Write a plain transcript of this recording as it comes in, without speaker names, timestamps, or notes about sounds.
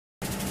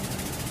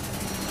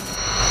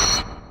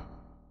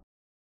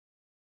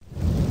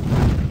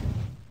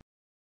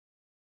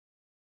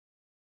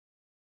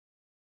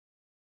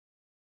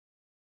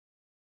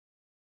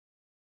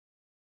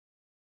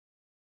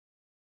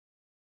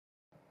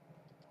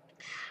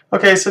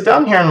Okay, so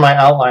down here in my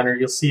outliner,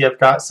 you'll see I've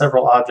got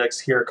several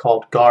objects here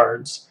called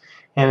guards.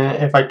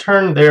 And if I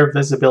turn their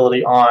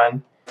visibility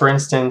on, for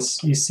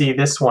instance, you see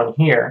this one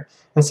here.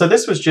 And so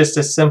this was just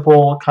a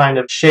simple kind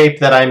of shape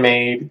that I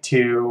made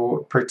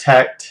to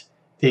protect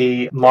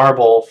the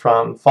marble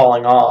from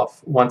falling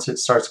off once it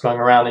starts going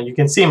around. And you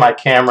can see my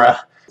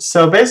camera.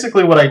 So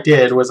basically what I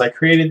did was I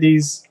created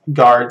these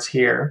guards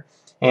here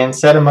and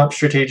set them up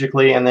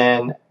strategically, and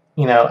then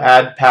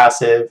add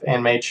passive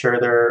and made sure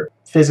their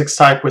physics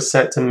type was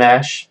set to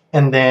mesh,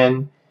 and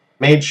then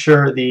made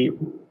sure the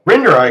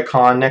render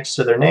icon next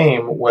to their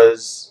name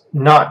was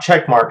not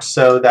checkmarked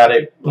so that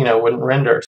it wouldn't render.